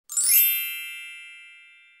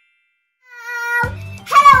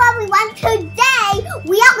And today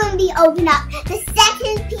we are going to be opening up the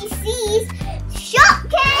second PC's Shopkins.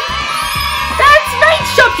 That's right,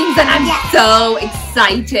 Shopkins, and I'm so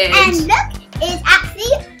excited. And look, it's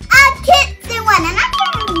actually a kitchen one, and I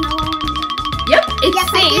can't know. Yep, it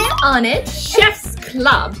says on it Chef's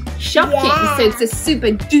Club Shopkins, so it's a super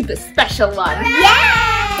duper special one.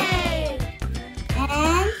 Yay!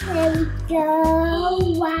 And here we go.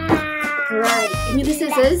 Wow. Right, give me the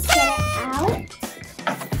scissors. Let's get it out.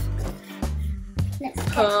 Let's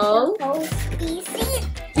pull. Easy.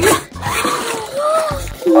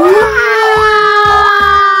 Wow!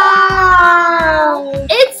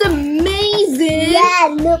 It's amazing! Yeah,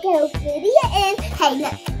 look how pretty it is. Hey,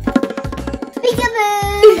 look.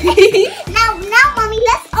 Peekaboo! now, Mommy,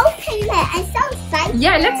 let's open it. I'm so excited.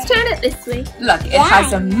 Yeah, let's turn it this way. Look, it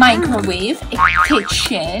has a microwave, a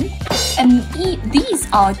kitchen, and these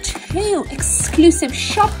are 2 exclusive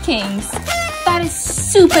Shopkins. That is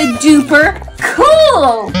super duper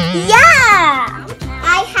cool! Yeah!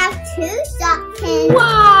 I have 2 Shopkins.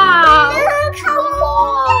 Wow! Look how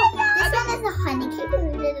cool! This one is a honey cake with a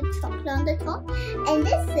little chocolate on the top. And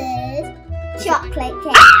this is chocolate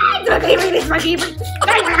cake. Is it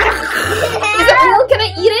real? Can I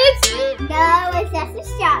eat it? No, it's just a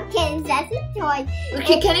Shopkins. That's a toy.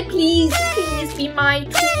 Okay, can it please be my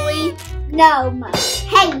toy? No, Mom.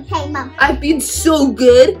 Hey, Mom. I've been so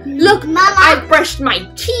good. Look, Mama. I've brushed my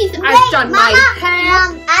teeth. I've done my hair.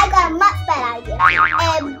 Mom, I got a much better idea.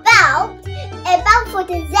 About for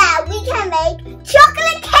dessert, we can make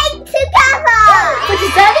chocolate cake together. For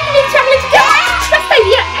dessert, we can make chocolate together. Best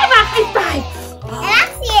idea ever. High five. And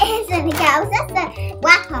actually, it isn't the girls. That's the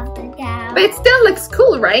wrap of the girl. But it still looks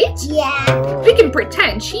cool, right? Yeah. We can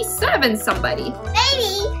pretend she's serving somebody.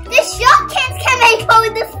 Maybe the Shopkins can make all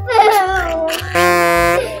the food.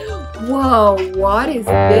 Whoa, what is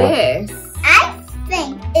this? I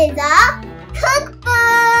think it's a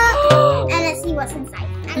cookbook. And let's see what's inside.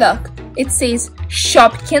 Look, it says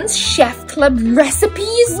Shopkins Chef Club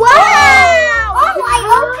recipes. Wow! Oh, I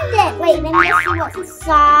opened it. Wait, let me see what's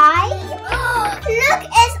inside. Look,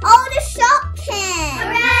 it's all the Shopkins.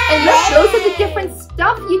 And look, those are the different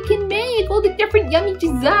stuff you can make. All the different yummy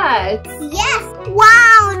desserts. Yes.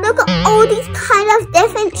 Wow, look at all these kind of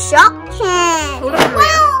different Shopkins. Hold on,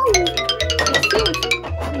 wow. I think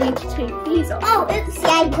I need to take these off. Oh, oopsie,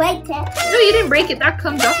 I break it. No, you didn't break it. That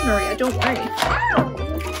comes off, Maria. Don't worry. Oh.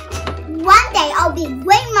 One day I'll be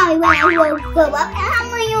great mommy when I will grow up and have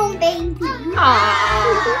my own baby.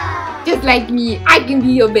 Aww. Just like me, I can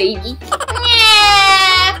be your baby.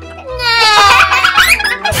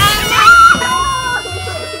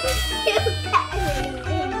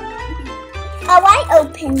 Oh, I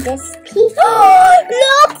opened this piece.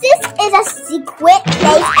 Look, this is a secret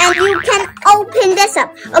place and you can open this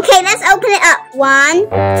up. Okay, let's open it up. 1, 2,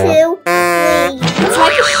 3. It's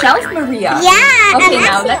like a shelf, Maria. Yeah. Okay,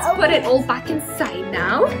 now let's put it all back inside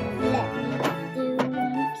now.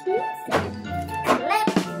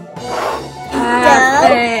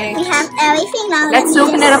 Perfect. We have everything now. Let's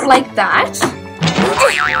open it up like that.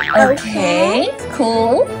 Okay,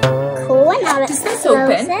 cool. Cool, now let's Does this close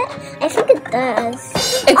open? it. I think it does.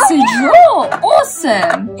 It's a drawer.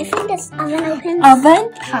 Awesome. I think this oven opens.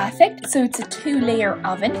 Oven, perfect. So it's a 2-layer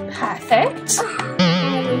oven, perfect.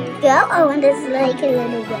 There we go. Oh, and there's like a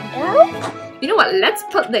little window. You know what? Let's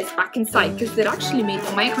put this back inside because it actually made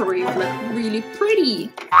the microwave look really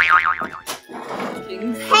pretty.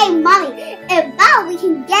 Hey, Mommy, about we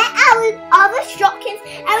can get our other Shopkins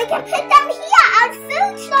and we can put them here, our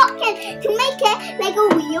food Shopkins, to make it like a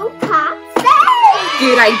real cafe.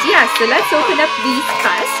 Good idea. So let's open up these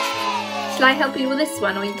first. Shall I help you with this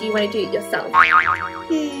one or do you want to do it yourself?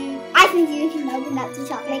 I think you can open up the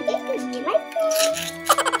chocolate cake because we like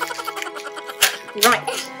it.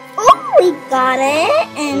 Right. Oh, we got it.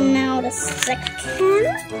 And now the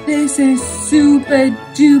second. This is super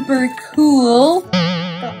duper cool.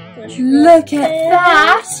 Look at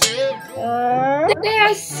that. They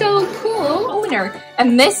are so cool. Owner.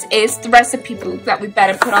 And this is the recipe book that we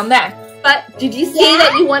better put on there. But did you say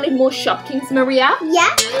that you wanted more Shopkins, Maria?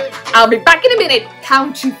 Yeah. I'll be back in a minute.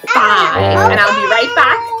 Count to 5. And I'll be right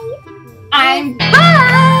back. I'm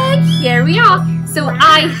back. Here we are. So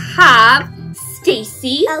I have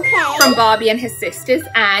Stacy from Barbie and her sisters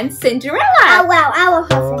and Cinderella. Oh wow, I will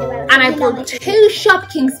have Cinderella. And I brought 2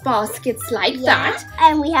 Shopkins baskets like that.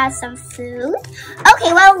 And we have some food.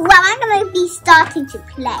 Okay, well I'm gonna be starting to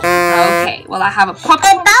play. Okay, well I have a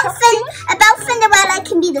popcorn. About Cinderella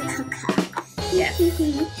can be the cooker. Yes.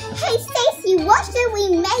 Hey Stacy, what should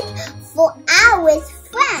we make for our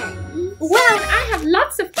friends? Well, I have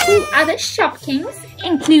lots of cool few other Shopkins,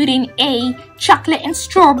 including a chocolate and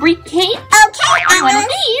strawberry cake. Okay, And one of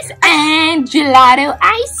these, and gelato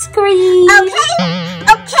ice cream.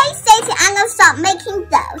 Okay, Stacey, I'm gonna start making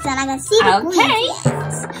those, and I'm gonna see the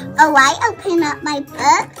ingredients. Oh, I open up my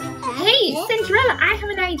book. Hey, Cinderella, I have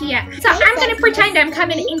an idea. So I'm gonna pretend I'm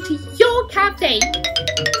coming into your cafe.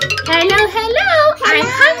 Hello, hello. I'm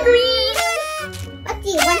hungry. What do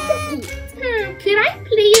you want to eat? Could I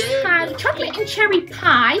please have chocolate and cherry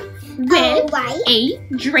pie with a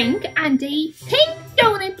drink and a pink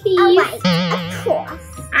donut, please? Alright, of course.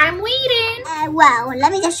 I'm waiting. Well,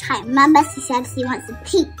 let me just try. Mama, she said she wants a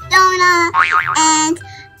pink donut,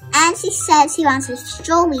 and she said she wants a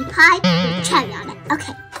strawberry pie with cherry on it.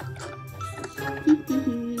 Okay.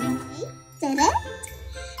 Did it?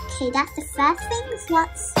 Okay, that's the first thing.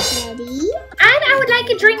 What's ready? And I would like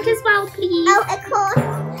a drink as well, please. Oh, of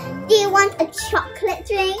course. Do you want a chocolate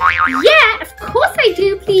drink? Yeah, of course I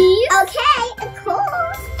do, please. Okay, of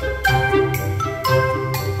course.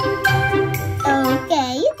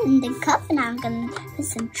 Okay, in the cup, and I'm gonna put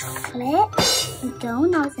some chocolate. There we go,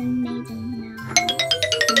 now it's amazing now.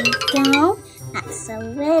 There we go. That's so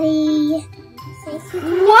ready.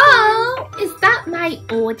 Wow, is that my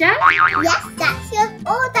order? Yes, that's your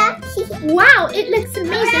order. Wow, it looks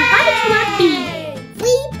amazing. How much will that be?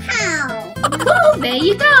 £3. Cool, there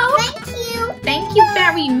you go. Thank you. Thank you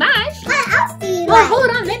very much. What else do you Well, like? hold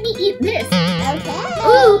on, let me eat this. Okay.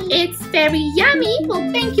 Ooh, it's very yummy.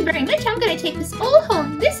 Well, thank you very much. I'm going to take this all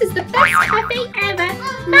home. This is the best cafe ever.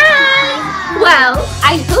 Bye. Well,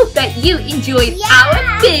 I hope that you enjoyed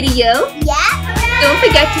our video. Yeah. Don't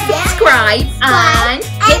forget to subscribe and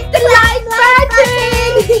hit the like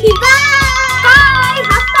button. Bye.